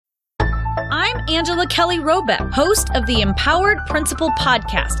I'm Angela Kelly Robeck, host of the Empowered Principal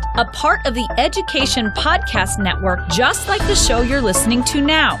Podcast, a part of the Education Podcast Network, just like the show you're listening to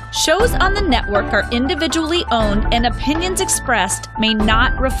now. Shows on the network are individually owned and opinions expressed may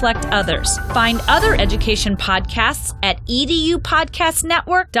not reflect others. Find other education podcasts at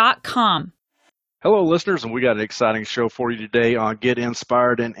edupodcastnetwork.com. Hello, listeners, and we got an exciting show for you today on Get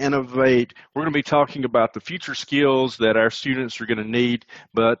Inspired and Innovate. We're going to be talking about the future skills that our students are going to need,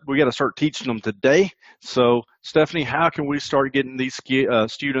 but we got to start teaching them today. So, Stephanie, how can we start getting these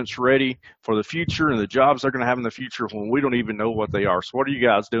students ready for the future and the jobs they're going to have in the future when we don't even know what they are? So what are you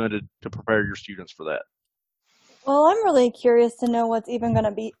guys doing to prepare your students for that? Well, I'm really curious to know what's even going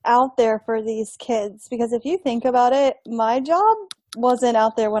to be out there for these kids, because if you think about it, my job wasn't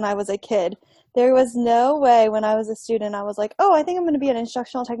out there when I was a kid. There was no way when I was a student I was like, oh, I think I'm going to be an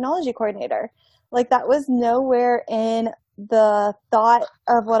instructional technology coordinator. Like, that was nowhere in the thought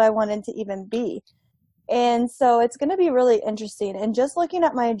of what I wanted to even be. And so it's going to be really interesting. And just looking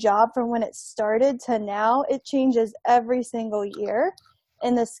at my job from when it started to now, it changes every single year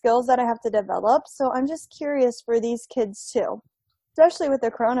in the skills that I have to develop. So I'm just curious for these kids too, especially with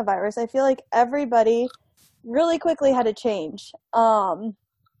the coronavirus. I feel like everybody really quickly had to change.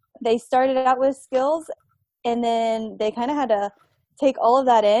 They started out with skills, and then they kind of had to take all of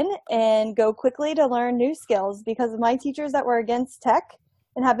that in and go quickly to learn new skills, because my teachers that were against tech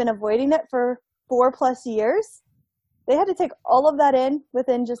and have been avoiding it for 4+ years, they had to take all of that in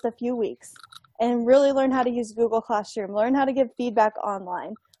within just a few weeks and really learn how to use Google Classroom, learn how to give feedback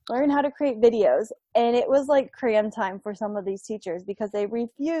online, learn how to create videos. And it was like cram time for some of these teachers because they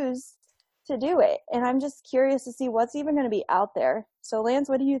refused to do it. And I'm just curious to see what's even going to be out there. So Lance,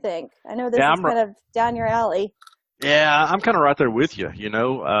 what do you think? I know this is kind of down your alley. Yeah, I'm kind of right there with you. You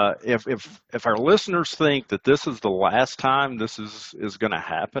know, if our listeners think that this is the last time this is going to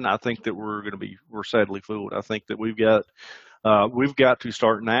happen, I think that we're sadly fooled. I think that we've got to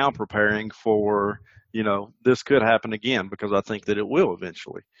start now preparing for, you know, this could happen again, because I think that it will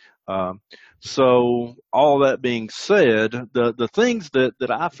eventually. So all that being said, the things that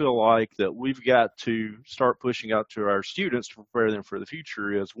I feel like that we've got to start pushing out to our students to prepare them for the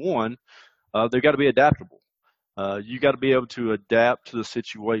future is, one, they've got to be adaptable. You got to be able to adapt to the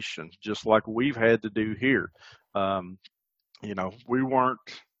situation, just like we've had to do here. You know, we weren't,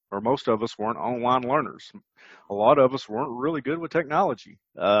 or most of us weren't online learners. A lot of us weren't really good with technology,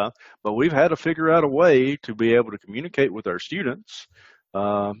 but we've had to figure out a way to be able to communicate with our students.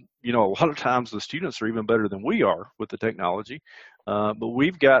 You know, a lot of times the students are even better than we are with the technology, but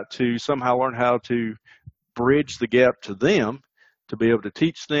we've got to somehow learn how to bridge the gap to them, to be able to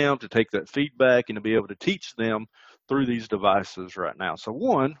teach them, to take that feedback, and to be able to teach them through these devices right now. So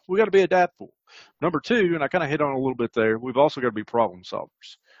one, we got to be adaptable. Number two, and I kind of hit on a little bit there, we've also got to be problem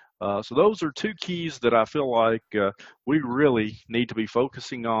solvers. So those are two keys that I feel like we really need to be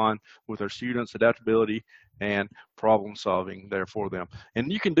focusing on with our students: adaptability and problem solving there for them. And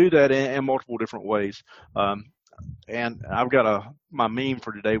you can do that in multiple different ways. And I've got my meme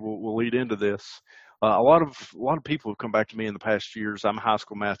for today will lead into this. A lot of people have come back to me in the past years. I'm a high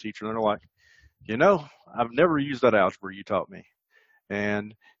school math teacher, and they're like, you know, I've never used that algebra you taught me.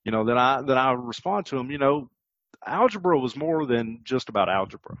 And, you know, then I respond to them, you know, algebra was more than just about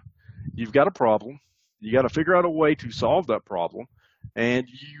algebra. You've got a problem. You got to figure out a way to solve that problem. And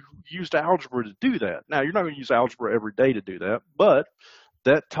you used algebra to do that. Now, you're not going to use algebra every day to do that, but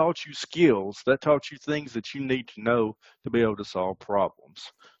that taught you skills. That taught you things that you need to know to be able to solve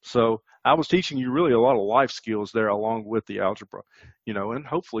problems. So I was teaching you really a lot of life skills there along with the algebra, you know, and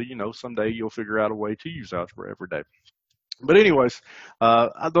hopefully, you know, someday you'll figure out a way to use algebra every day. But anyways,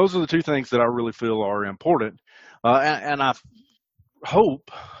 those are the two things that I really feel are important. And I hope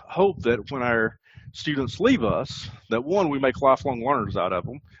that when our students leave us, that one, we make lifelong learners out of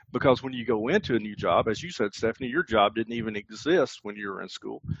them, because when you go into a new job, as you said, Stephanie, your job didn't even exist when you were in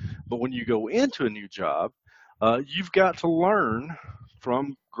school. But when you go into a new job, you've got to learn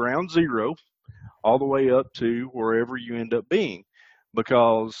from ground zero all the way up to wherever you end up being,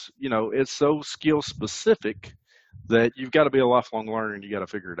 because, you know, it's so skill specific that you've got to be a lifelong learner, and you got to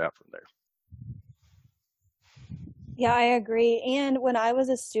figure it out from there. Yeah, I agree. And when I was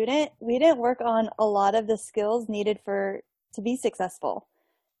a student, we didn't work on a lot of the skills needed to be successful.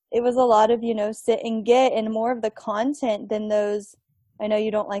 It was a lot of, you know, sit and get, and more of the content than those, I know you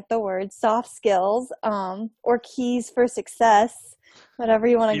don't like the word, soft skills, or keys for success, whatever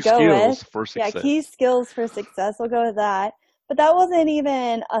you want to go with. For success. Yeah, key skills for success. We'll go with that. But that wasn't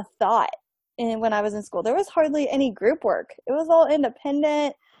even a thought when I was in school. There was hardly any group work. It was all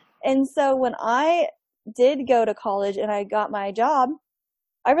independent. And so when I did go to college and I got my job,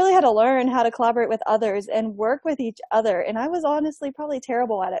 I really had to learn how to collaborate with others and work with each other. And I was honestly probably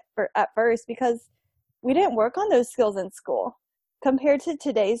terrible at it at first because we didn't work on those skills in school. Compared to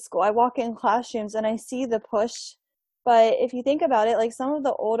today's school, I walk in classrooms and I see the push. But if you think about it, like some of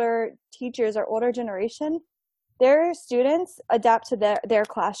the older teachers or older generation, their students adapt to their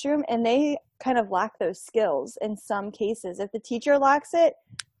classroom and they kind of lack those skills in some cases. If the teacher lacks it,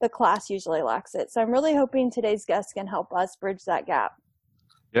 the class usually lacks it. So I'm really hoping today's guest can help us bridge that gap.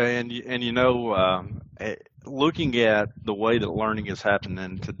 Yeah, and looking at the way that learning is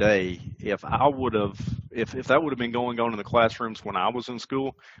happening today, if that would have been going on in the classrooms when I was in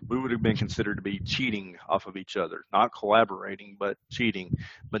school, we would have been considered to be cheating off of each other, not collaborating, but cheating.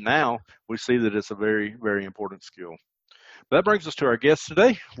 But now we see that it's a very, very important skill. That brings us to our guest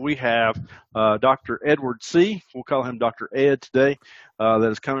today. We have Dr. Edward C. We'll call him Dr. Ed today. That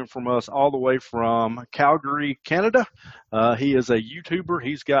is coming from us all the way from Calgary, Canada. He is a YouTuber.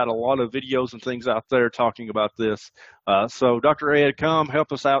 He's got a lot of videos and things out there talking about this. So Dr. Ed, come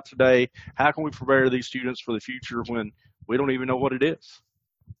help us out today. How can we prepare these students for the future when we don't even know what it is?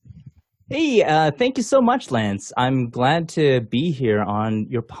 Hey, thank you so much, Lance. I'm glad to be here on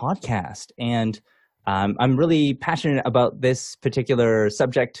your podcast. And I'm really passionate about this particular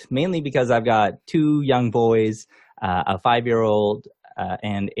subject, mainly because I've got two young boys, a 5-year-old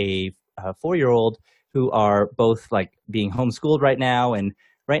and a 4-year-old, who are both like being homeschooled right now. And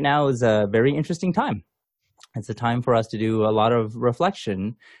right now is a very interesting time. It's a time for us to do a lot of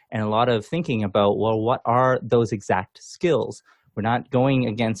reflection and a lot of thinking about, well, what are those exact skills? We're not going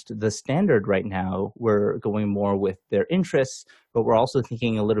against the standard right now. We're going more with their interests, but we're also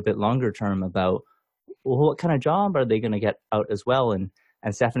thinking a little bit longer term about, well, what kind of job are they going to get out as well? And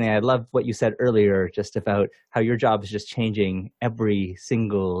Stephanie, I love what you said earlier, just about how your job is just changing every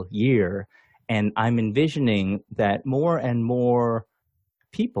single year. And I'm envisioning that more and more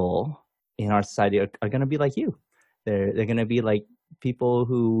people in our society are going to be like you. They're going to be like people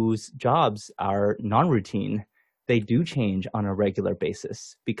whose jobs are non-routine. They do change on a regular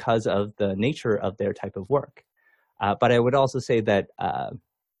basis because of the nature of their type of work. But I would also say that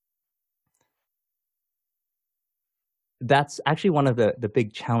that's actually one of the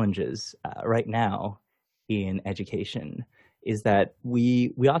big challenges right now in education, is that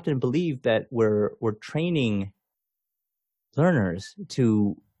we often believe that we're training learners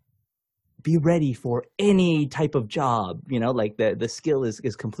to be ready for any type of job, like the skill is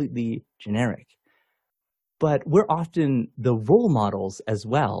completely generic. But we're often the role models as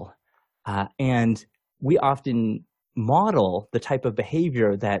well. And we often model the type of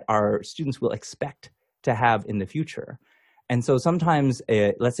behavior that our students will expect to have in the future. And so sometimes,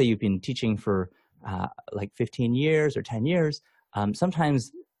 let's say you've been teaching for like 15 years or 10 years,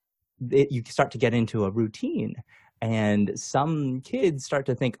 sometimes you start to get into a routine. And some kids start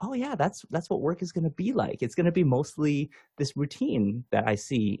to think, oh yeah, that's what work is going to be like. It's going to be mostly this routine that I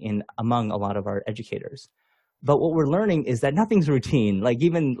see among a lot of our educators. But what we're learning is that nothing's routine. Like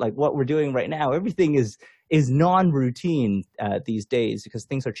even like what we're doing right now, everything is non-routine these days, because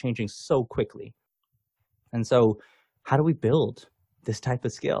things are changing so quickly. And so how do we build this type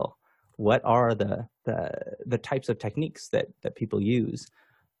of skill? What are the types of techniques that people use?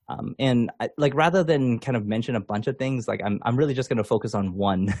 And rather than kind of mention a bunch of things, like I'm really just going to focus on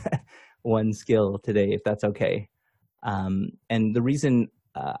one skill today, if that's okay. And the reason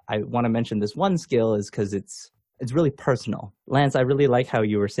I want to mention this one skill is because it's really personal. Lance, I really like how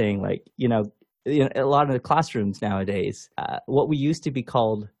you were saying, like, a lot of the classrooms nowadays, what we used to be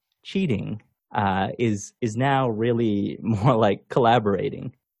called cheating is now really more like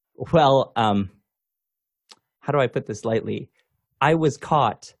collaborating. Well, how do I put this lightly? I was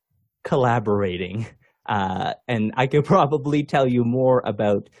caught collaborating, and I could probably tell you more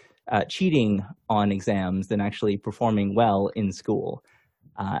about cheating on exams than actually performing well in school.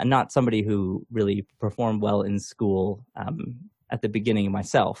 And not somebody who really performed well in school at the beginning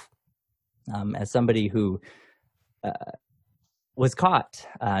myself. As somebody who was caught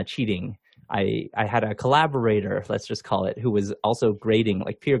cheating, I had a collaborator, let's just call it, who was also grading,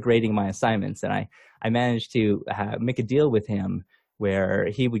 like peer grading my assignments. And I managed to make a deal with him where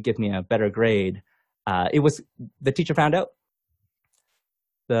he would give me a better grade. The teacher found out.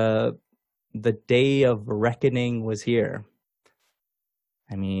 The day of reckoning was here.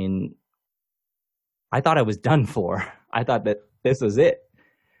 I mean, I thought I was done for. I thought that this was it.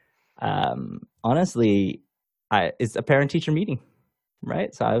 Honestly, it's a parent-teacher meeting,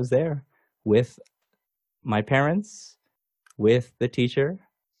 right? So I was there with my parents, with the teacher,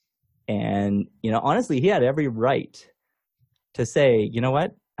 and honestly, he had every right to say, you know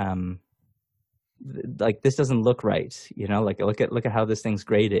what, like this doesn't look right, like look at how this thing's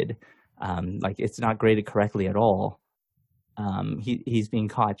graded. Like it's not graded correctly at all. He's being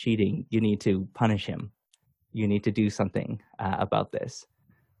caught cheating. You need to punish him. You need to do something about this.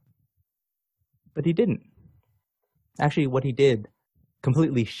 But he didn't. Actually, what he did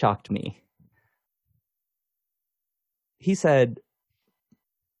completely shocked me. He said,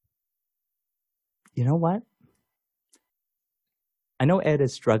 you know what? I know Ed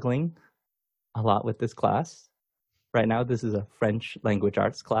is struggling a lot with this class. Right now, this is a French language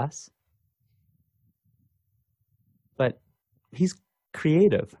arts class. But he's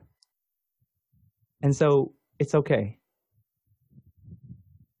creative. And so it's okay.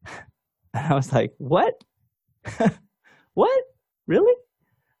 And I was like, what? What? Really?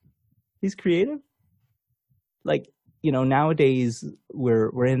 He's creative? Like, nowadays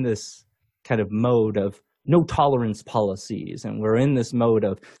we're in this kind of mode of no tolerance policies, and we're in this mode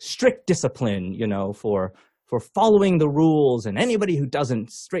of strict discipline, for following the rules, and anybody who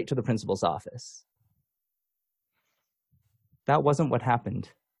doesn't, straight to the principal's office. That wasn't what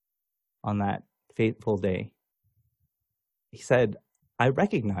happened on that fateful day. He said, I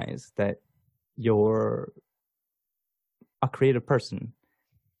recognize that you're a creative person,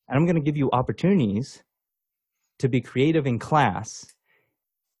 and I'm going to give you opportunities to be creative in class,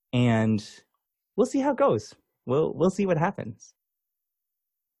 and we'll see how it goes. We'll see what happens.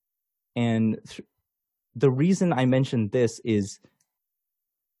 And the reason I mentioned this is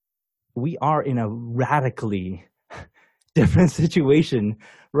we are in a radically different situation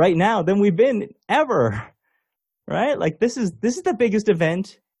right now than we've been ever, right? Like this is the biggest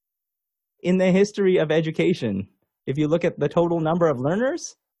event in the history of education. If you look at the total number of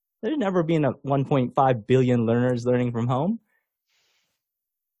learners, there's never been a 1.5 billion learners learning from home.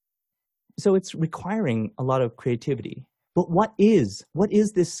 So it's requiring a lot of creativity. But what is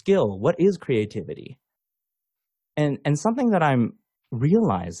this skill? What is creativity? And something that I'm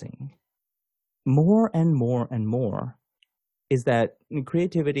realizing more and more and more is that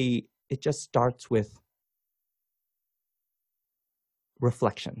creativity, it just starts with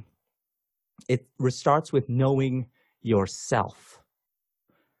reflection. It starts with knowing yourself.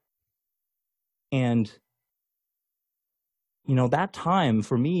 And that time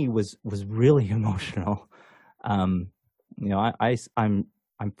for me was really emotional. I'm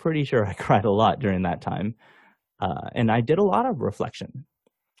pretty sure I cried a lot during that time, and I did a lot of reflection.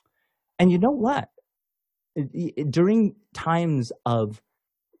 And you know what? During times of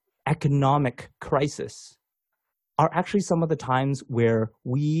economic crisis are actually some of the times where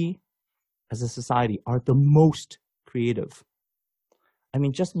we, as a society, are the most creative. I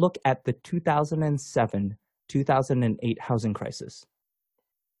mean, just look at the 2007-2008 housing crisis.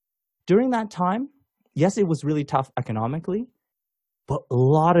 During that time, yes, it was really tough economically, but a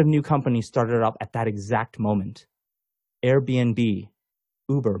lot of new companies started up at that exact moment. Airbnb,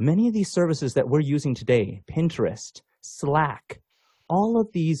 Uber, many of these services that we're using today, Pinterest, Slack, all of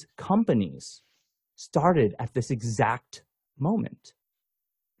these companies started at this exact moment.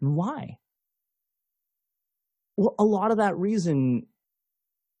 And why? Well, a lot of that reason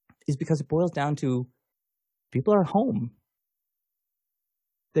is because it boils down to people are home.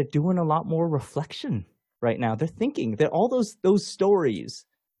 They're doing a lot more reflection right now. They're thinking that all those stories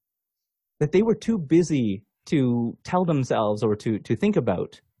that they were too busy to tell themselves or to think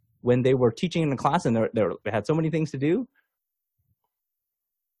about when they were teaching in a class and they had so many things to do,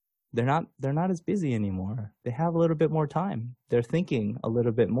 they're not as busy anymore. They have a little bit more time. They're thinking a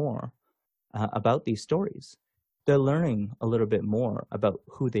little bit more about these stories. They're learning a little bit more about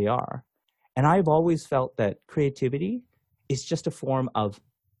who they are. And I've always felt that creativity is just a form of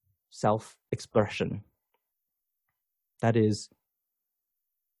self-expression. That is,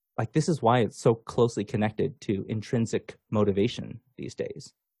 like, this is why it's so closely connected to intrinsic motivation these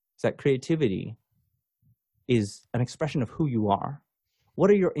days. It's that creativity is an expression of who you are. What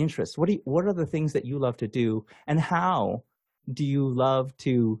are your interests? What are the things that you love to do? And how do you love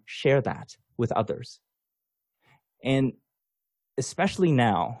to share that with others? And especially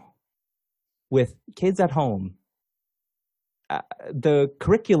now, with kids at home, the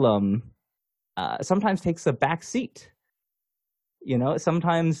curriculum sometimes takes a back seat.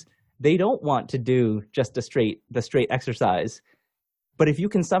 Sometimes they don't want to do just the straight exercise. But if you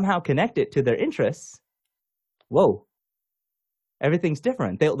can somehow connect it to their interests, whoa, everything's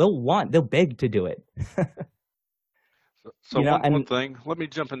different. They'll beg to do it. So one thing, let me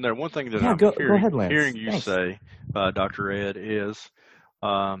jump in there. One thing that I'm hearing you Thanks. say, Dr. Ed, is,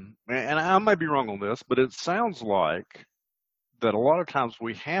 and I might be wrong on this, but it sounds like that a lot of times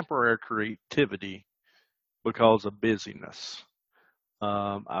we hamper our creativity because of busyness.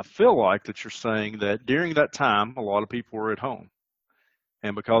 I feel like that you're saying that during that time, a lot of people were at home.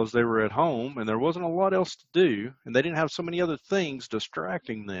 And because they were at home and there wasn't a lot else to do, and they didn't have so many other things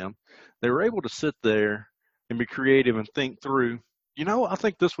distracting them, they were able to sit there and be creative and think through, I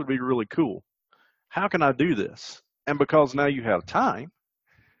think this would be really cool. How can I do this? And because now you have time,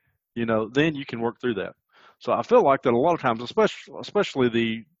 then you can work through that. So I feel like that a lot of times,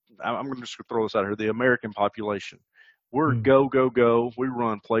 especially I'm going to just throw this out here, the American population, we're go, go, go. We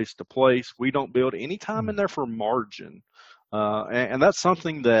run place to place. We don't build any time in there for margin. And that's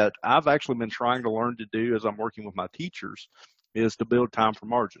something that I've actually been trying to learn to do as I'm working with my teachers, is to build time for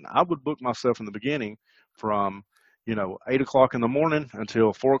margin. I would book myself in the beginning from 8 o'clock in the morning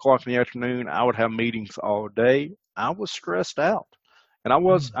until 4 o'clock in the afternoon. I would have meetings all day. I was stressed out. And I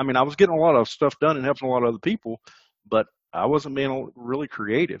was getting a lot of stuff done and helping a lot of other people, but I wasn't being really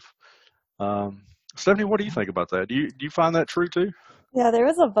creative. Stephanie, what do you think about that? Do you find that true too? Yeah, there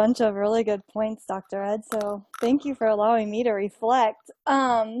was a bunch of really good points, Dr. Ed, so thank you for allowing me to reflect.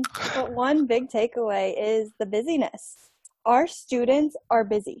 But one big takeaway is the busyness. Our students are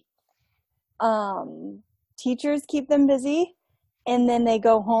busy. Teachers keep them busy, and then they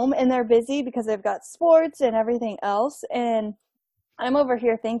go home and they're busy because they've got sports and everything else. And I'm over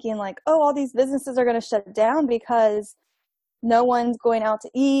here thinking like, oh, all these businesses are going to shut down because no one's going out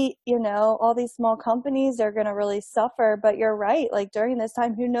to eat, all these small companies are going to really suffer. But you're right. Like during this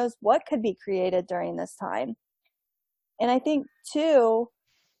time, who knows what could be created during this time. And I think too,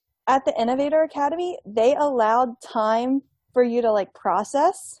 at the Innovator Academy, they allowed time for you to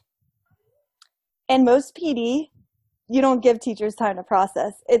process. And most PD, you don't give teachers time to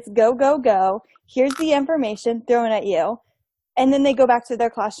process. It's go, go, go. Here's the information thrown at you. And then they go back to their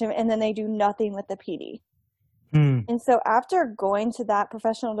classroom and then they do nothing with the PD. And so after going to that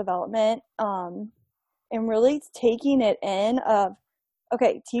professional development and really taking it in of,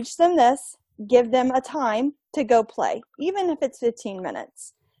 okay, teach them this, give them a time to go play, even if it's 15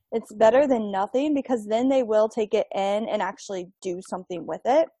 minutes. It's better than nothing because then they will take it in and actually do something with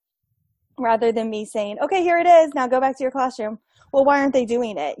it rather than me saying, okay, here it is. Now go back to your classroom. Well, why aren't they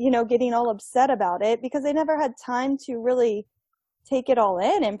doing it? Getting all upset about it because they never had time to really take it all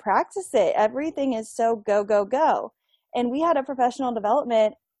in and practice it. Everything is so go, go, go. And we had a professional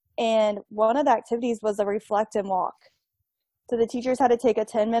development, and one of the activities was a reflect and walk. So the teachers had to take a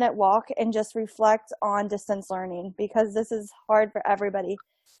 10-minute walk and just reflect on distance learning because this is hard for everybody.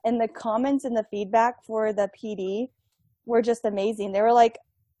 And the comments and the feedback for the PD were just amazing. They were like,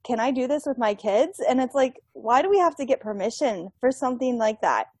 can I do this with my kids? And it's like, why do we have to get permission for something like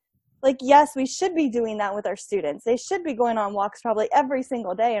that? Like, yes, we should be doing that with our students. They should be going on walks probably every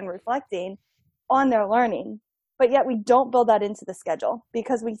single day and reflecting on their learning. But yet we don't build that into the schedule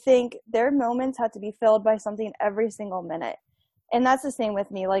because we think their moments have to be filled by something every single minute. And that's the same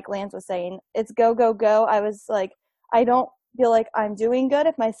with me, like Lance was saying. It's go, go, go. I was like, I don't feel like I'm doing good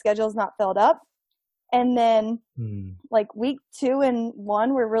if my schedule's not filled up. And then like week 2 and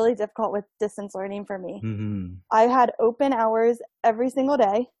 1 were really difficult with distance learning for me. I had open hours every single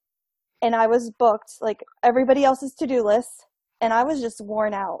day. And I was booked like everybody else's to-do list. And I was just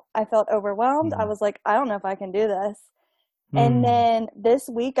worn out. I felt overwhelmed. I was like, I don't know if I can do this. And then this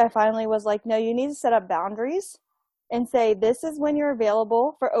week I finally was like, no, you need to set up boundaries and say, this is when you're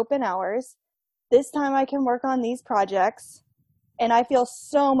available for open hours. This time I can work on these projects. And I feel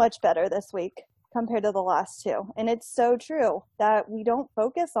so much better this week compared to the last 2. And it's so true that we don't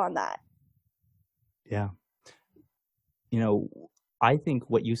focus on that. Yeah. I think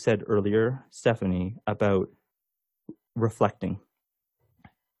what you said earlier, Stephanie, about reflecting,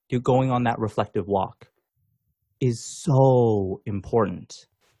 going on that reflective walk is so important.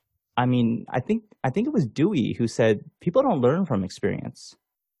 I mean, I think it was Dewey who said people don't learn from experience.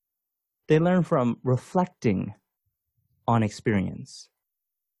 They learn from reflecting on experience.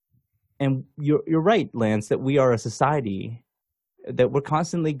 And you're right, Lance, that we are a society that we're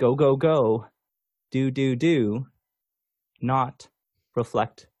constantly go, go, go, do, not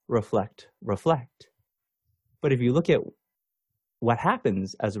reflect, reflect, reflect. But if you look at what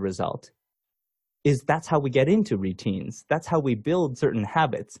happens as a result, is that's how we get into routines. That's how we build certain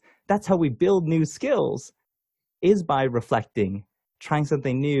habits. That's how we build new skills, is by reflecting, trying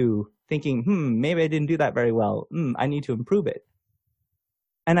something new, thinking, maybe I didn't do that very well. I need to improve it.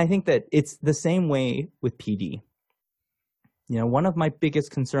 And I think that it's the same way with PD. One of my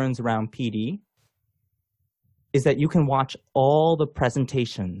biggest concerns around PD is that you can watch all the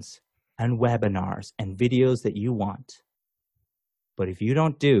presentations and webinars and videos that you want. But if you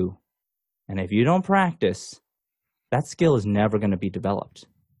don't do, and if you don't practice, that skill is never going to be developed,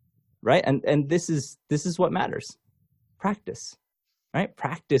 right? And this is what matters. Practice. right?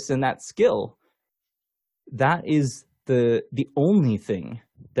 Practice in that skill. That is the only thing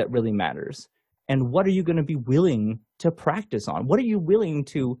that really matters. And what are you going to be willing to practice on? What are you willing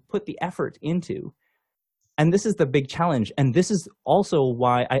to put the effort into? And this is the big challenge. And this is also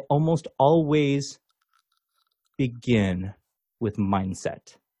why I almost always begin with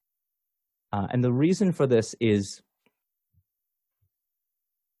mindset. And the reason for this is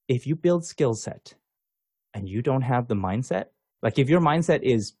if you build skill set and you don't have the mindset, like if your mindset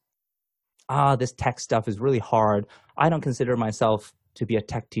is, this tech stuff is really hard. I don't consider myself to be a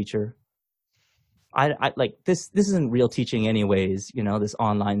tech teacher. I like this isn't real teaching anyways, this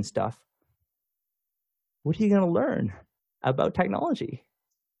online stuff. What are you going to learn about technology?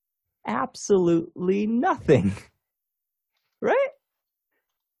 Absolutely nothing. Right?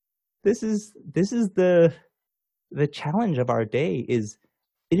 This is the challenge of our day is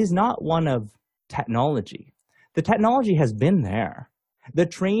it is not one of technology. The technology has been there. The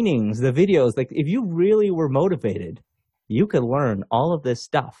trainings, the videos, like if you really were motivated, you could learn all of this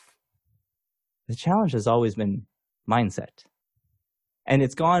stuff. The challenge has always been mindset. And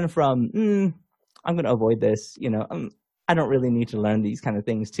it's gone from, I'm going to avoid this, I don't really need to learn these kind of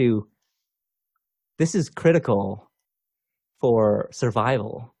things too. This is critical for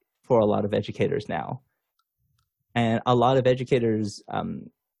survival for a lot of educators now. And a lot of educators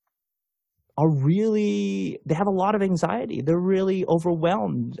they have a lot of anxiety. They're really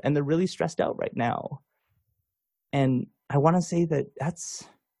overwhelmed and they're really stressed out right now. And I want to say that that's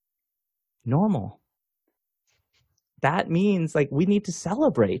normal. That means like we need to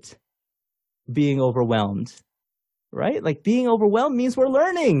celebrate being overwhelmed, right? Like being overwhelmed means we're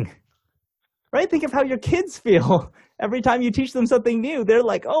learning, right? Think of how your kids feel every time you teach them something new. They're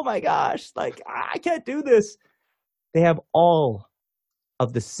like, oh my gosh, like I can't do this. They have all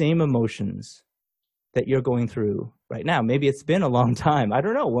of the same emotions that you're going through right now. Maybe it's been a long time. I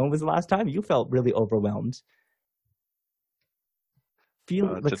don't know. When was the last time you felt really overwhelmed?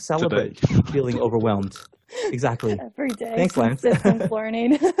 Celebrate feeling overwhelmed. Exactly. Every day. Thanks, Lance. Distance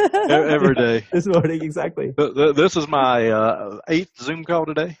learning. Every day. This morning, exactly. This is my 8th Zoom call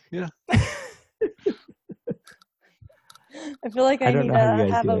today. Yeah. I feel like I need to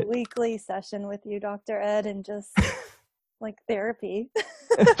have a it. weekly session with you, Dr. Ed, and just like therapy.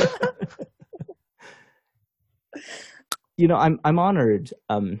 I'm honored.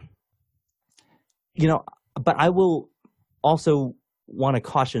 But I will also want to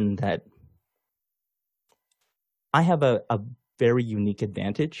caution that I have a very unique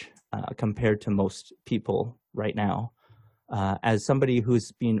advantage compared to most people right now. As somebody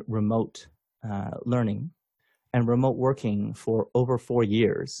who's been remote learning and remote working for over 4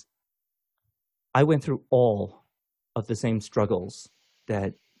 years, I went through all of the same struggles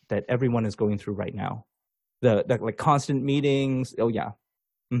that everyone is going through right now. The like constant meetings. Oh yeah.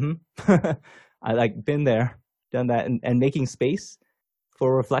 I like been there, done that, and making space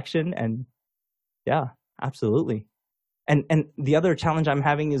for reflection. And yeah, absolutely. And the other challenge I'm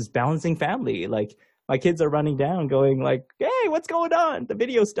having is balancing family. Like my kids are running down going like, hey, what's going on? The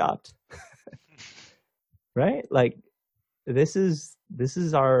video stopped. Right? Like this is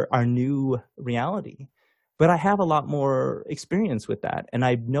our new reality. But I have a lot more experience with that. And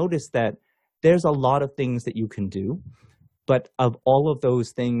I've noticed that there's a lot of things that you can do. But of all of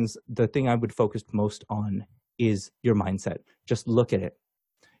those things, the thing I would focus most on is your mindset. Just look at it.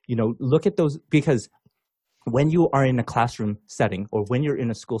 Look at those, because when you are in a classroom setting or when you're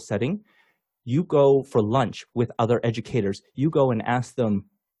in a school setting, you go for lunch with other educators. You go and ask them,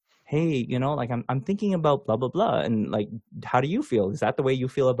 hey, like I'm thinking about blah, blah, blah. And like, how do you feel? Is that the way you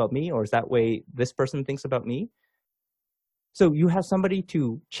feel about me? Or is that way this person thinks about me? So you have somebody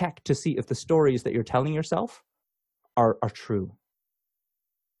to check to see if the stories that you're telling yourself are true.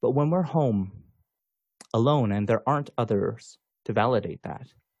 But when we're home alone and there aren't others to validate that,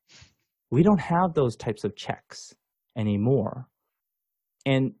 we don't have those types of checks anymore.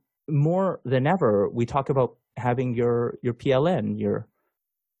 And more than ever, we talk about having your PLN, your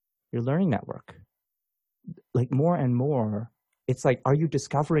learning network. Like more and more, it's like, are you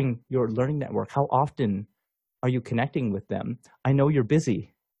discovering your learning network? How often are you connecting with them? I know you're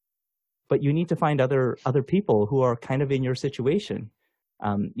busy, but you need to find other people who are kind of in your situation.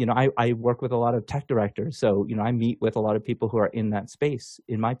 I work with a lot of tech directors, so I meet with a lot of people who are in that space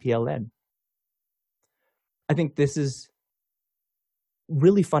in my PLN. I think this is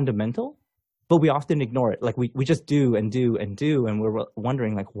really fundamental, but we often ignore it. Like we just do and do and do, and we're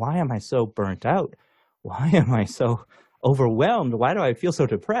wondering like, why am I so burnt out? Why am I so overwhelmed? Why do I feel so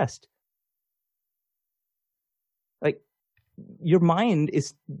depressed? Like your mind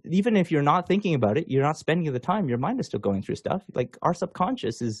is, even if you're not thinking about it, you're not spending the time, your mind is still going through stuff. Like our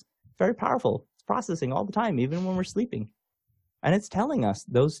subconscious is very powerful. It's processing all the time, even when we're sleeping. And it's telling us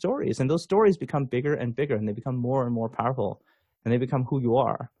those stories, and those stories become bigger and bigger, and they become more and more powerful, and they become who you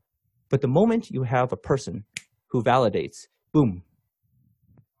are. But the moment you have a person who validates, boom,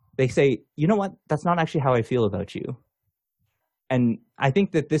 they say, you know what, that's not actually how I feel about you. And I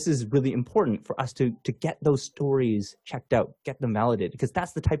think that this is really important for us to get those stories checked out, get them validated, because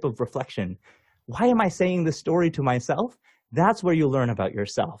that's the type of reflection. Why am I saying this story to myself? That's where you learn about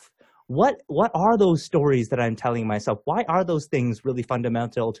yourself. What are those stories that I'm telling myself? Why are those things really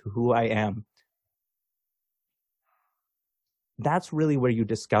fundamental to who I am? That's really where you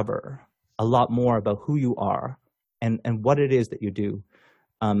discover a lot more about who you are and what it is that you do.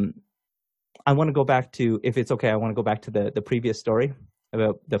 I want to go back to, if it's okay, I want to go back to the previous story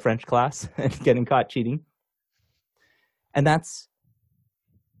about the French class and getting caught cheating. And that's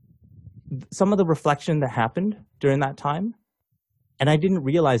some of the reflection that happened during that time. And I didn't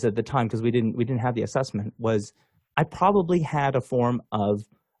realize at the time, because we didn't have the assessment, was I probably had a form of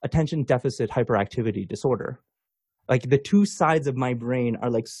attention deficit hyperactivity disorder. Like the two sides of my brain are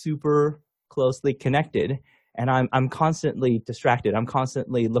like super closely connected, and I'm constantly distracted. I'm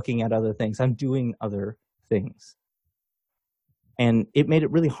constantly looking at other things. I'm doing other things. And it made it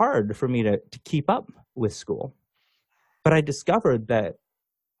really hard for me to keep up with school. But I discovered that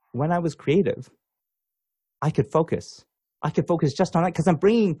when I was creative, I could focus. I could focus just on it because I'm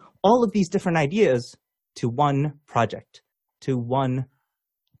bringing all of these different ideas to one project, to one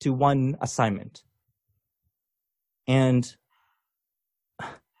assignment. And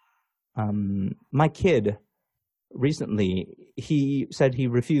my kid recently, he said he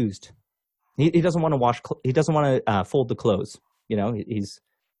refused. He doesn't want to wash. He doesn't want to fold the clothes. You know, he's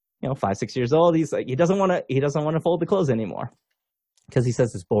 5-6 years old. He's like, he doesn't want to fold the clothes anymore because he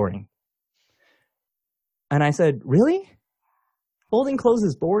says it's boring. And I said, really? Folding clothes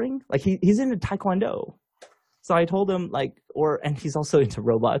is boring? Like he's into Taekwondo. So I told him and he's also into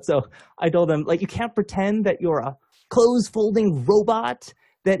robots. So I told him, you can't pretend that you're a clothes folding robot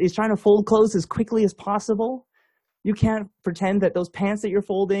that is trying to fold clothes as quickly as possible. You can't pretend that those pants that you're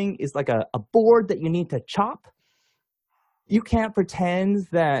folding is like a board that you need to chop. You can't pretend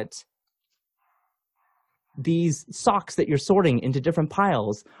that these socks that you're sorting into different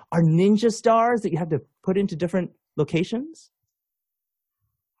piles are ninja stars that you have to put into different locations.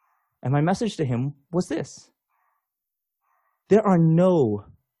 And my message to him was this: there are no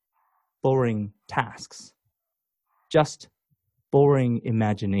boring tasks, just boring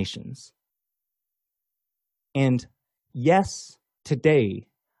imaginations. And yes, today,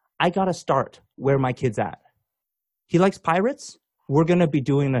 I got to start where my kid's at. He likes pirates. We're going to be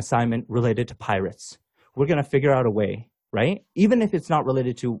doing an assignment related to pirates. We're going to figure out a way, right? Even if it's not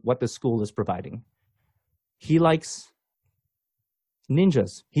related to what the school is providing. He likes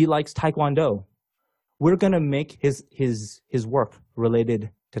ninjas. He likes Taekwondo. We're going to make his work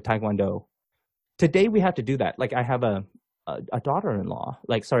related to Taekwondo. Today we have to do that. I have a daughter-in-law.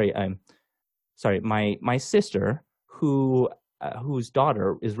 My sister whose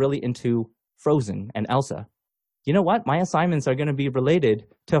daughter is really into Frozen and Elsa. You know what? My assignments are going to be related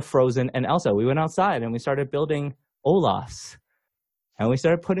to Frozen and Elsa. We went outside and we started building Olafs. And we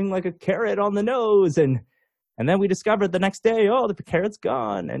started putting a carrot on the nose. And then we discovered the next day, the carrot's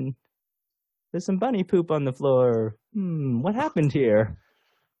gone. And there's some bunny poop on the floor. What happened here?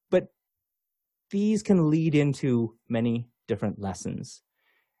 But these can lead into many different lessons.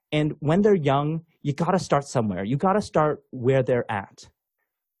 And when they're young, you got to start somewhere. You got to start where they're at.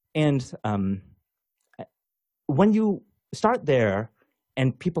 And when you start there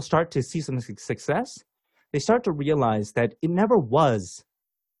and people start to see some success, they start to realize that it never was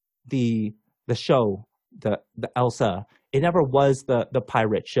the show, the Elsa. It never was the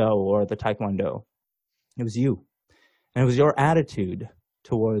pirate show or the Taekwondo. It was you. And it was your attitude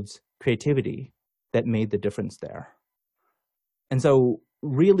towards creativity that made the difference there. And so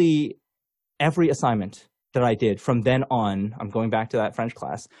really every assignment that I did from then on, I'm going back to that French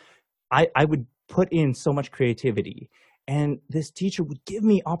class, I would put in so much creativity. And this teacher would give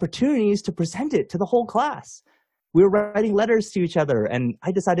me opportunities to present it to the whole class. We were writing letters to each other, and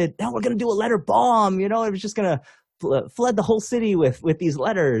I decided, we're going to do a letter bomb. It was just going to flood the whole city with these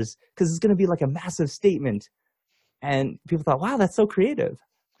letters because it's going to be like a massive statement. And people thought, wow, that's so creative.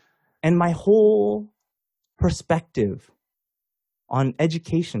 And my whole perspective on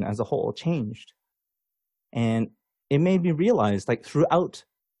education as a whole changed. And it made me realize, throughout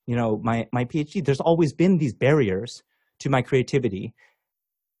my PhD, there's always been these barriers to my creativity.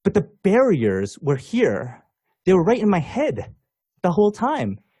 But the barriers were here They were right in my head the whole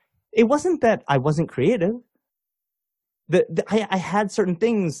time. It wasn't that I wasn't creative. I had certain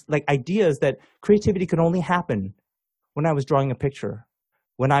things, like ideas, that creativity could only happen when I was drawing a picture,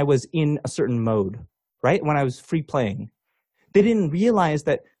 when I was in a certain mode, right? When I was free playing. They didn't realize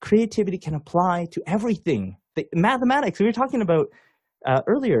that creativity can apply to everything. Mathematics, we were talking about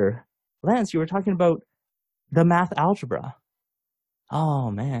earlier, Lance, you were talking about the math algebra.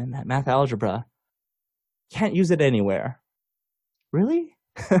 Oh man, that math algebra. Can't use it anywhere. Really?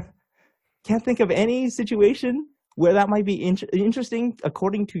 Can't think of any situation where that might be interesting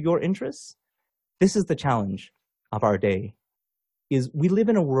according to your interests? This is the challenge of our day, is we live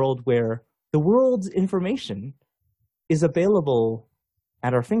in a world where the world's information is available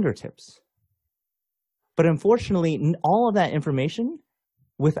at our fingertips. But unfortunately, all of that information,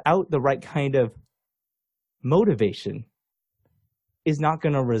 without the right kind of motivation, is not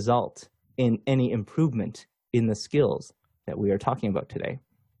going to result in any improvement in the skills that we are talking about today.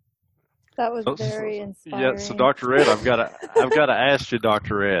 That was very inspiring. Yeah, so Dr. Ed, I've got to ask you,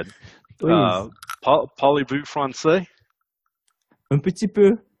 Dr. Ed. Please. Parlez-vous français? Un petit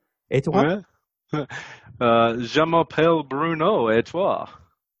peu. Et toi? Ouais. Je m'appelle Bruno, et toi?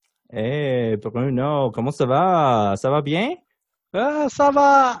 Hey, Bruno, comment ça va? Ça va bien? Ça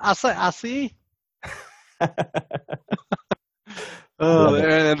va assez.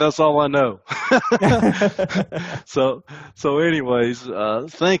 And that's all I know. So anyways,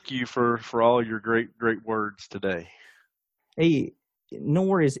 thank you for all your great words today. Hey, no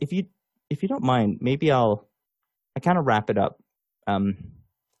worries. If you don't mind, maybe I kind of wrap it up.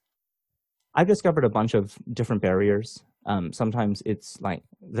 I've discovered a bunch of different barriers. Sometimes it's like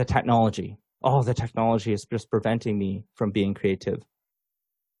the technology. Oh, the technology is just preventing me from being creative.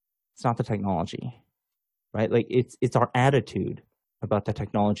 It's not the technology, right? Like it's our attitude about the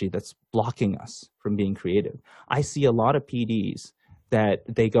technology that's blocking us from being creative. I see a lot of PDs that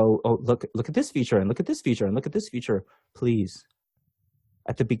they go, oh, look at this feature and look at this feature and look at this feature. Please,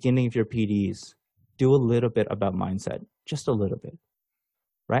 at the beginning of your PDs, do a little bit about mindset, just a little bit,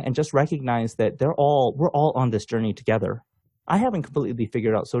 right? And just recognize that we're all on this journey together. I haven't completely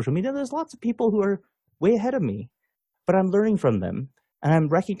figured out social media. There's lots of people who are way ahead of me, but I'm learning from them. And I'm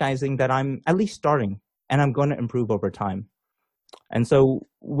recognizing that I'm at least starting and I'm going to improve over time. And so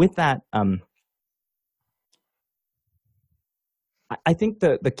with that, I think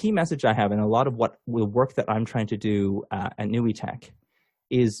the key message I have, and a lot of what the work that I'm trying to do at NUITech,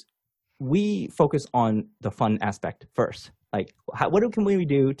 is we focus on the fun aspect first. Like, what can we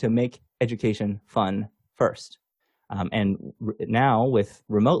do to make education fun first? And now with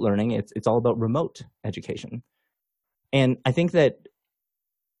remote learning, it's all about remote education. And I think that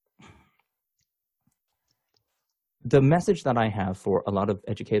the message that I have for a lot of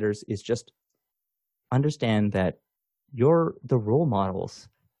educators is just understand that you're the role models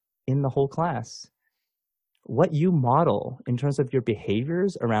in the whole class. What you model in terms of your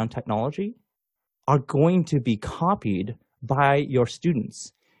behaviors around technology are going to be copied by your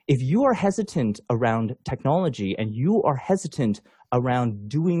students. If you are hesitant around technology and you are hesitant around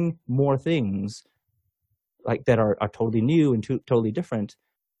doing more things like that are totally new and totally different,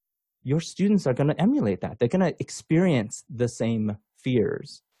 your students are going to emulate that. They're going to experience the same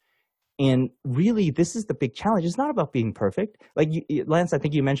fears. And really, this is the big challenge. It's not about being perfect. Like Lance, I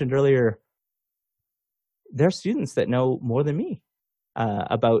think you mentioned earlier, there are students that know more than me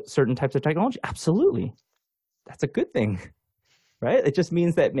about certain types of technology. Absolutely. That's a good thing, right? It just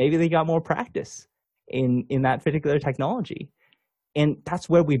means that maybe they got more practice in that particular technology. And that's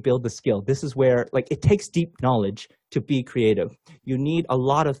where we build the skill. This is where, like, it takes deep knowledge to be creative. You need a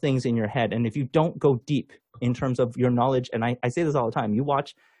lot of things in your head. And if you don't go deep in terms of your knowledge, and I say this all the time, you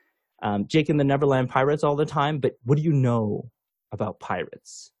watch Jake and the Neverland Pirates all the time, but what do you know about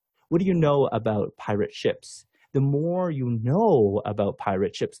pirates? What do you know about pirate ships? The more you know about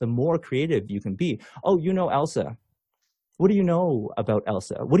pirate ships, the more creative you can be. Oh, you know Elsa. What do you know about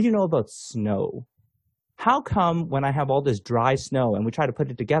Elsa? What do you know about snow? How come when I have all this dry snow and we try to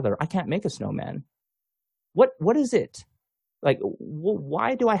put it together, I can't make a snowman? What is it? Like,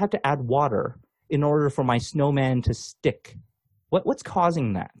 why do I have to add water in order for my snowman to stick? What's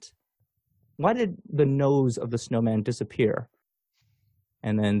causing that? Why did the nose of the snowman disappear?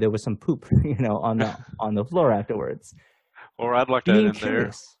 And then there was some poop, on the floor afterwards. Or I'd like to add in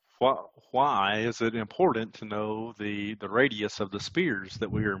there, why is it important to know the radius of the spears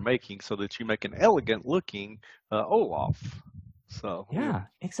that we are making so that you make an elegant looking Olaf? So yeah,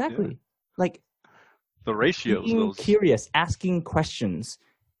 exactly. Yeah. Like the ratios. Being curious, asking questions,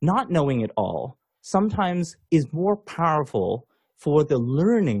 not knowing it all, sometimes is more powerful for the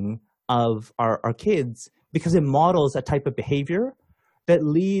learning of our kids because it models a type of behavior that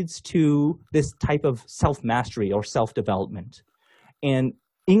leads to this type of self-mastery or self-development. And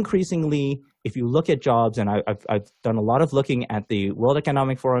increasingly, if you look at jobs, and I've done a lot of looking at the World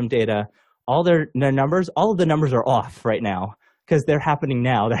Economic Forum data, all their numbers, all of the numbers are off right now because they're happening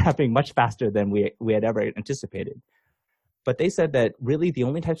now. They're happening much faster than we had ever anticipated. But they said that really the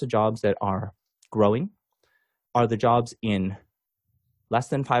only types of jobs that are growing are the jobs in less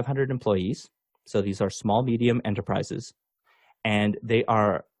than 500 employees. So these are small, medium enterprises. And they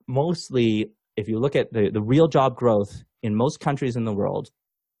are mostly, if you look at the real job growth in most countries in the world,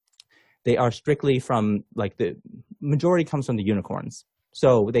 they are strictly from, like, the majority comes from the unicorns.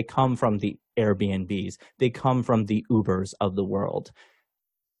 So they come from the Airbnbs. They come from the Ubers of the world.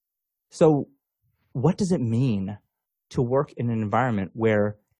 So what does it mean to work in an environment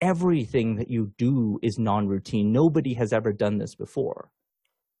where everything that you do is non-routine? Nobody has ever done this before.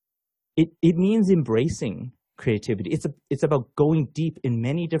 It means embracing creativity. It's about going deep in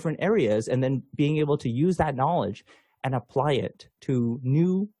many different areas and then being able to use that knowledge and apply it to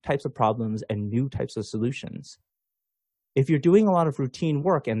new types of problems and new types of solutions. If you're doing a lot of routine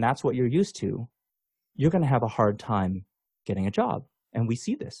work and that's what you're used to, you're going to have a hard time getting a job. And we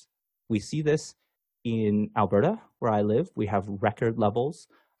see this. We see this in Alberta, where I live. We have record levels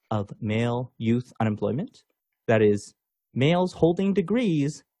of male youth unemployment. That is, males holding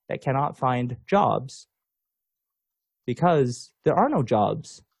degrees that cannot find jobs because there are no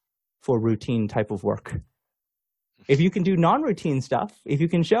jobs for routine type of work. If you can do non-routine stuff, if you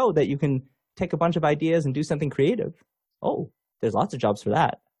can show that you can take a bunch of ideas and do something creative, there's lots of jobs for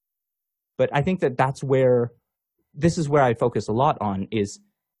that. But I think that this is where I focus a lot on is,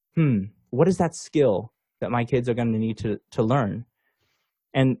 what is that skill that my kids are going to need to learn?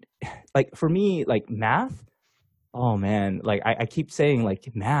 And like for me, like math, oh man, like I keep saying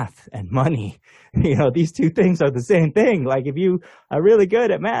like math and money, these two things are the same thing. Like if you are really good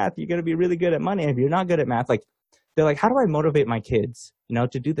at math, you're going to be really good at money. And if you're not good at math, like they're like, how do I motivate my kids,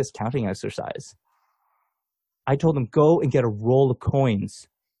 to do this counting exercise? I told them, go and get a roll of coins,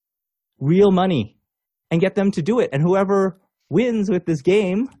 real money, and get them to do it. And whoever wins with this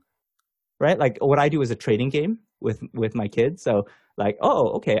game, right? Like what I do is a trading game with my kids. So like,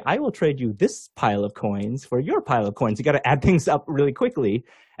 okay, I will trade you this pile of coins for your pile of coins. You got to add things up really quickly.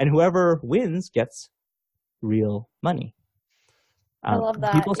 And whoever wins gets real money. I love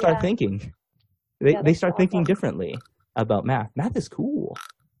that. People start thinking. They start thinking awesome. differently about math. Math is cool,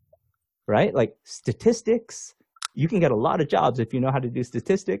 right? Like statistics, you can get a lot of jobs if you know how to do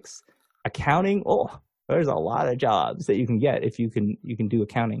statistics. Accounting, there's a lot of jobs that you can get if you can do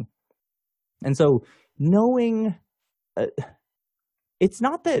accounting. And so knowing, it's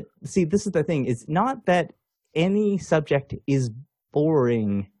not that, see, this is the thing, it's not that any subject is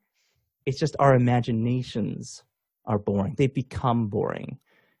boring. It's just our imaginations are boring. They become boring.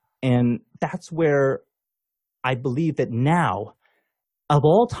 And that's where I believe that now, of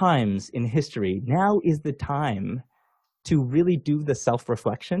all times in history, now is the time to really do the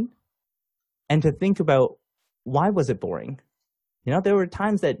self-reflection and to think about, why was it boring? There were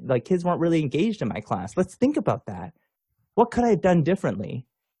times that like kids weren't really engaged in my class. Let's think about that. What could I have done differently?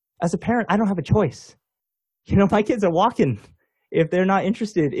 As a parent, I don't have a choice. My kids are walking if they're not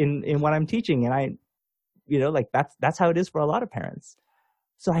interested in what I'm teaching. And that's how it is for a lot of parents.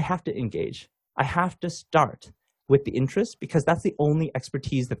 So I have to engage. I have to start with the interest because that's the only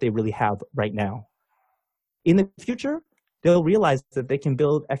expertise that they really have right now. In the future, they'll realize that they can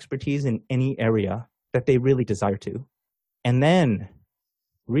build expertise in any area that they really desire to. And then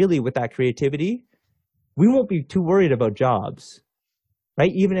really with that creativity, we won't be too worried about jobs,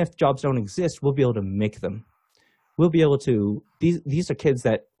 right? Even if jobs don't exist, we'll be able to make them. We'll be able to, these are kids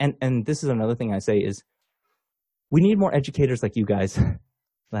that, and this is another thing I say is, we need more educators like you guys,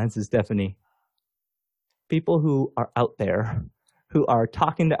 Lance and Stephanie. People who are out there, who are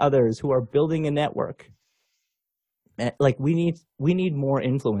talking to others, who are building a network. Like we need more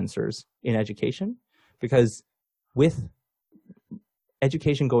influencers in education, because with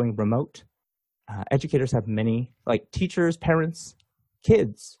education going remote, educators have many, like teachers, parents,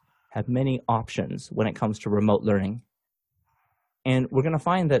 kids have many options when it comes to remote learning. And we're going to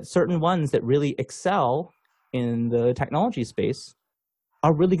find that certain ones that really excel in the technology space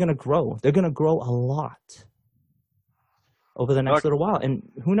are really going to grow. They're going to grow a lot over the next little while. And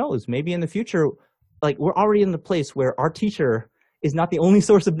who knows, maybe in the future, like we're already in the place where our teacher is not the only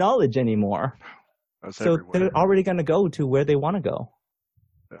source of knowledge anymore. That's so everywhere. They're already going to go to where they want to go.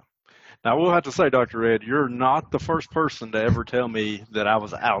 Yeah. Now, I will have to say, Dr. Ed, you're not the first person to ever tell me that I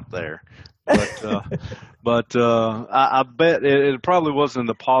was out there. But I bet it probably wasn't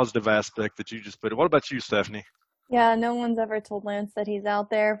the positive aspect that you just put it. What about you, Stephanie? Yeah, no one's ever told Lance that he's out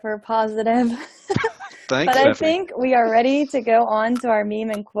there for positive. Thanks, But Stephanie. I think we are ready to go on to our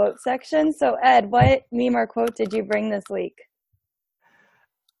meme and quote section. So, Ed, what meme or quote did you bring this week?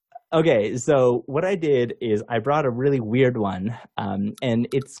 Okay, so what I did is I brought a really weird one, and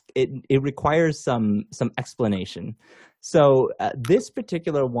it requires some explanation. So this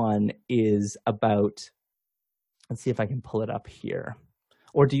particular one is about. Let's see if I can pull it up here.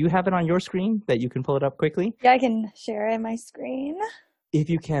 Or do you have it on your screen that you can pull it up quickly? Yeah, I can share it on my screen. If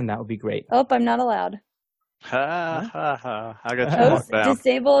you can, that would be great. Oh, I'm not allowed. Ha, ha, ha. I got you Host locked down.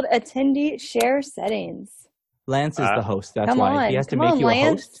 disabled attendee share settings. Lance is the host. That's Come why on. he has to Come make on, you Lance.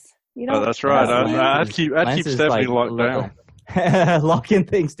 a host. You don't, Oh, that's right. Lance I'd keep Stephanie locked down. Locking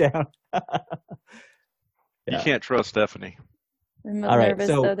things down. You can't trust Stephanie. I'm All right. nervous,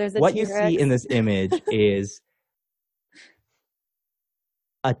 So though. There's a what you T-Rex. see in this image is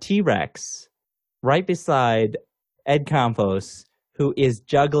a T-Rex right beside Ed Campos, who is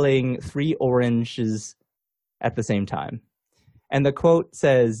juggling 3 oranges at the same time. And the quote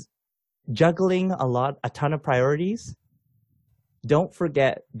says, juggling a ton of priorities. Don't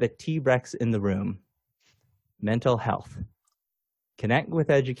forget the T-Rex in the room. Mental health. Connect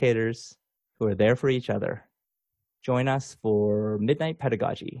with educators who are there for each other. Join us for Midnight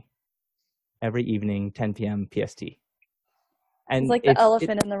Pedagogy every evening, 10 p.m. PST. And it's like the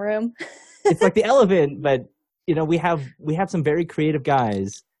elephant in the room. It's like the elephant, but we have some very creative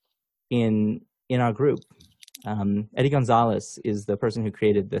guys in our group. Eddie Gonzalez is the person who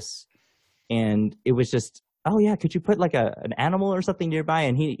created this, and it was just, oh yeah, could you put like an animal or something nearby?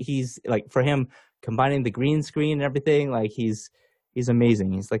 And he's like, for him, combining the green screen and everything, like he's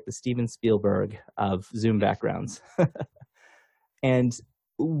amazing. He's like the Steven Spielberg of Zoom backgrounds. And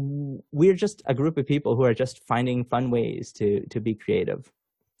we're just a group of people who are just finding fun ways to be creative.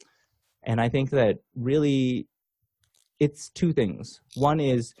 And I think that really it's 2 things. One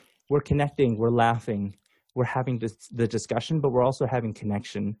is we're connecting, we're laughing, we're having the discussion, but we're also having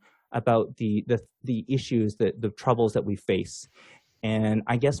connection about the issues, the troubles that we face. And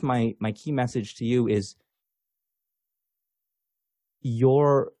I guess my key message to you is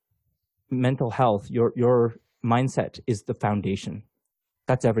your mental health, your mindset is the foundation.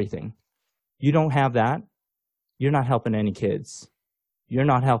 That's everything. You don't have that, you're not helping any kids. You're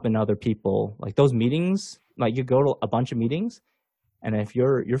not helping other people. Like those meetings, like you go to a bunch of meetings, and if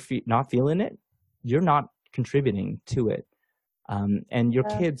you're not feeling it, you're not contributing to it. And your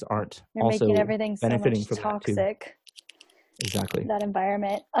kids aren't You're also making everything so benefiting much from toxic. that too. Exactly. That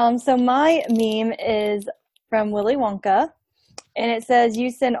environment. So my meme is from Willy Wonka, and it says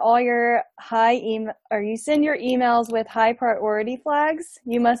you send your emails with high priority flags.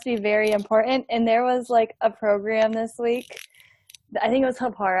 You must be very important. And there was like a program this week. I think it was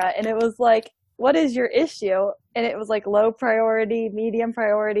Hapara, and it was like, what is your issue? And it was like low priority, medium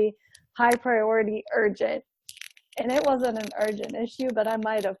priority, high priority, urgent. And it wasn't an urgent issue, but I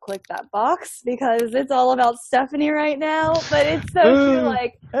might have clicked that box because it's all about Stephanie right now. But it's so true.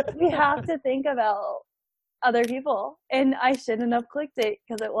 Like, we have to think about other people. And I shouldn't have clicked it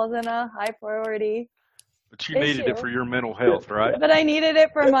because it wasn't a high priority But you needed it for your mental health, right? But I needed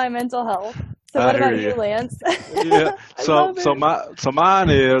it for my mental health. So what about you, Lance? Yeah. So mine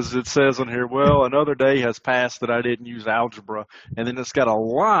is, it says on here, well, another day has passed that I didn't use algebra, and then it's got a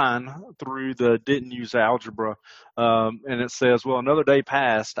line through the didn't use algebra, and it says, well, another day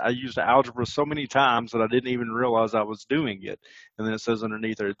passed. I used algebra so many times that I didn't even realize I was doing it, and then it says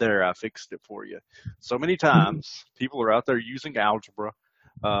underneath there, I fixed it for you. So many times people are out there using algebra.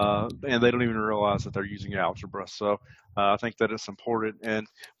 And they don't even realize that they're using algebra. So I think that it's important. And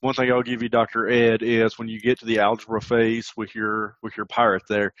one thing I'll give you, Dr. Ed, is when you get to the algebra phase with your pirate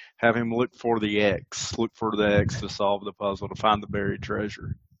there, have him look for the X. Look for the X to solve the puzzle, to find the buried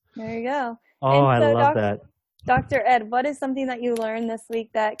treasure. There you go. Oh, I love that. Dr. Ed, what is something that you learned this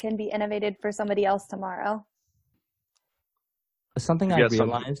week that can be innovated for somebody else tomorrow? Something I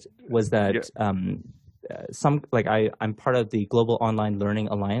realized was that I'm part of the Global Online Learning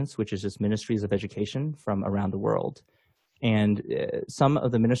Alliance, which is just ministries of education from around the world. And some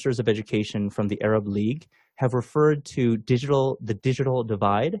of the ministers of education from the Arab League have referred to the digital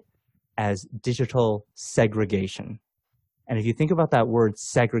divide as digital segregation. And if you think about that word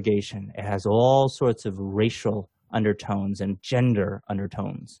segregation, it has all sorts of racial undertones and gender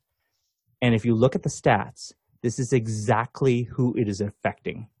undertones. And if you look at the stats, this is exactly who it is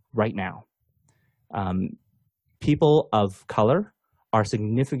affecting right now. People of color are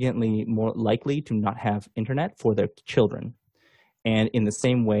significantly more likely to not have internet for their children. And in the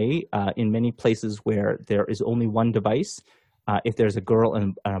same way, in many places where there is only one device, if there's a girl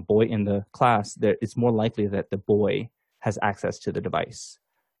and a boy in the class, it's more likely that the boy has access to the device.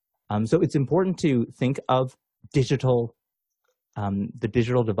 So it's important to think of the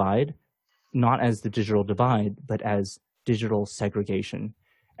digital divide, not as the digital divide, but as digital segregation.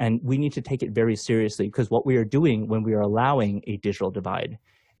 And we need to take it very seriously, because what we are doing when we are allowing a digital divide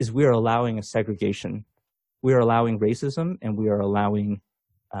is we are allowing a segregation. We are allowing racism, and we are allowing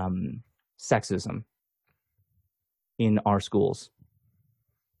sexism in our schools.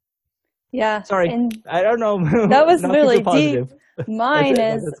 Yeah. Sorry, I don't know. That was Not really super positive. deep. Mine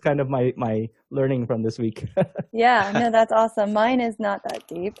is. That's kind of my learning from this week. Yeah, no, that's awesome. Mine is not that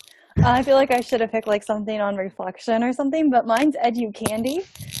deep. I feel like I should have picked like something on reflection or something, but mine's EduCandy,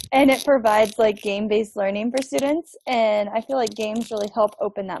 and it provides like game-based learning for students, and I feel like games really help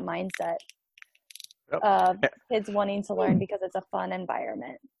open that mindset of kids wanting to learn because it's a fun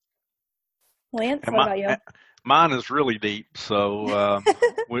environment. Lance, what about you? Mine is really deep. So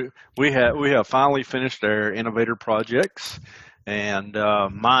we have finally finished our innovator projects, and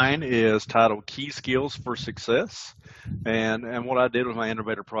mine is titled Key Skills for Success. And what I did with my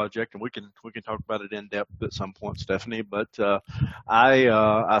innovator project, and we can talk about it in depth at some point, Stephanie. But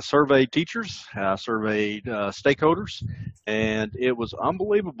I surveyed teachers, I surveyed stakeholders, and it was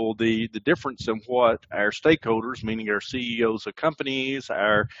unbelievable the difference in what our stakeholders, meaning our CEOs of companies,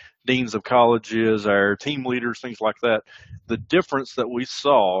 our deans of colleges, our team leaders, things like that, the difference that we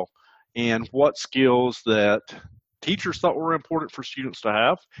saw in what skills that teachers thought were important for students to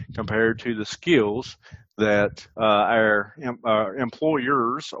have compared to the skills that our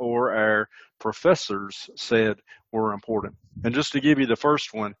employers or our professors said were important. And just to give you the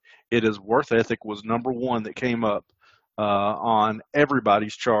first one, it is worth ethic was number one that came up on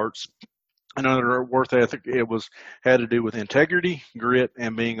everybody's charts. Another worth ethic, it had to do with integrity, grit,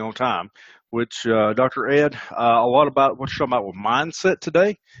 and being on time, which Dr. Ed, a lot about what you're talking about with mindset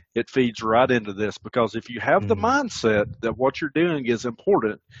today, it feeds right into this, because if you have the mindset that what you're doing is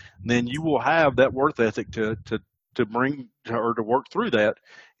important, then you will have that worth ethic to bring or to work through that,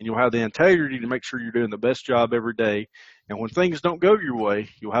 and you'll have the integrity to make sure you're doing the best job every day. And when things don't go your way,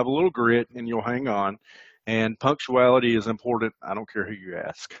 you'll have a little grit and you'll hang on. And punctuality is important. I don't care who you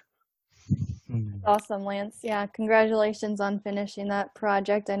ask. Awesome, Lance. Yeah, congratulations on finishing that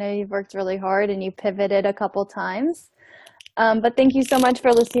project. I know you've worked really hard and you pivoted a couple times. But thank you so much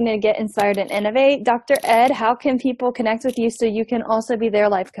for listening to Get Inspired and Innovate. Dr. Ed, how can people connect with you so you can also be their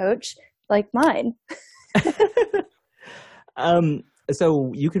life coach like mine?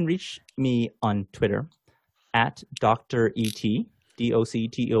 So you can reach me on Twitter at Dr. E.T.,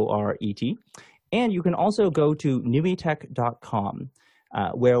 DOCTORET. And you can also go to numitech.com.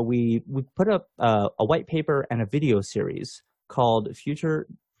 Where we put up a white paper and a video series called Future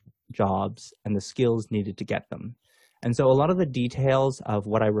Jobs and the Skills Needed to Get Them. And so a lot of the details of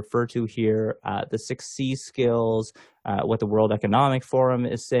what I refer to here, the 6C skills, what the World Economic Forum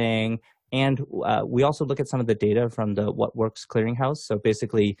is saying, and we also look at some of the data from the What Works Clearinghouse. So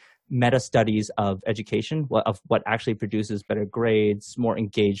basically meta-studies of education, of what actually produces better grades, more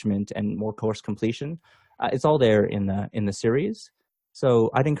engagement, and more course completion. It's all there in the series. So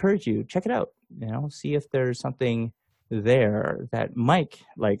I'd encourage you, check it out, see if there's something there that Mike,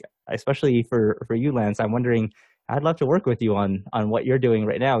 like, especially for you, Lance, I'm wondering, I'd love to work with you on what you're doing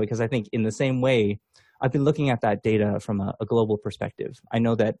right now, because I think in the same way, I've been looking at that data from a global perspective. I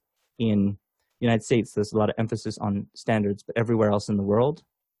know that in the United States, there's a lot of emphasis on standards, but everywhere else in the world,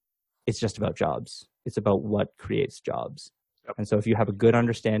 it's just about jobs. It's about what creates jobs. And so if you have a good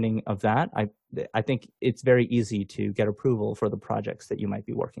understanding of that, I think it's very easy to get approval for the projects that you might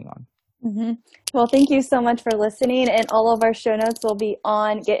be working on. Mm-hmm. Well, thank you so much for listening. And all of our show notes will be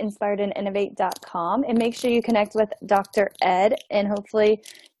on getinspiredandinnovate.com. And make sure you connect with Dr. Ed, and hopefully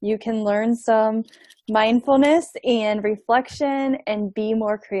you can learn some mindfulness and reflection and be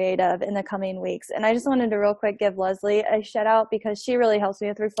more creative in the coming weeks. And I just wanted to real quick give Leslie a shout out, because she really helps me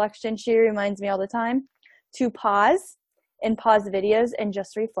with reflection. She reminds me all the time to pause videos and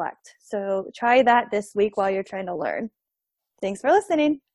just reflect. So try that this week while you're trying to learn. Thanks for listening.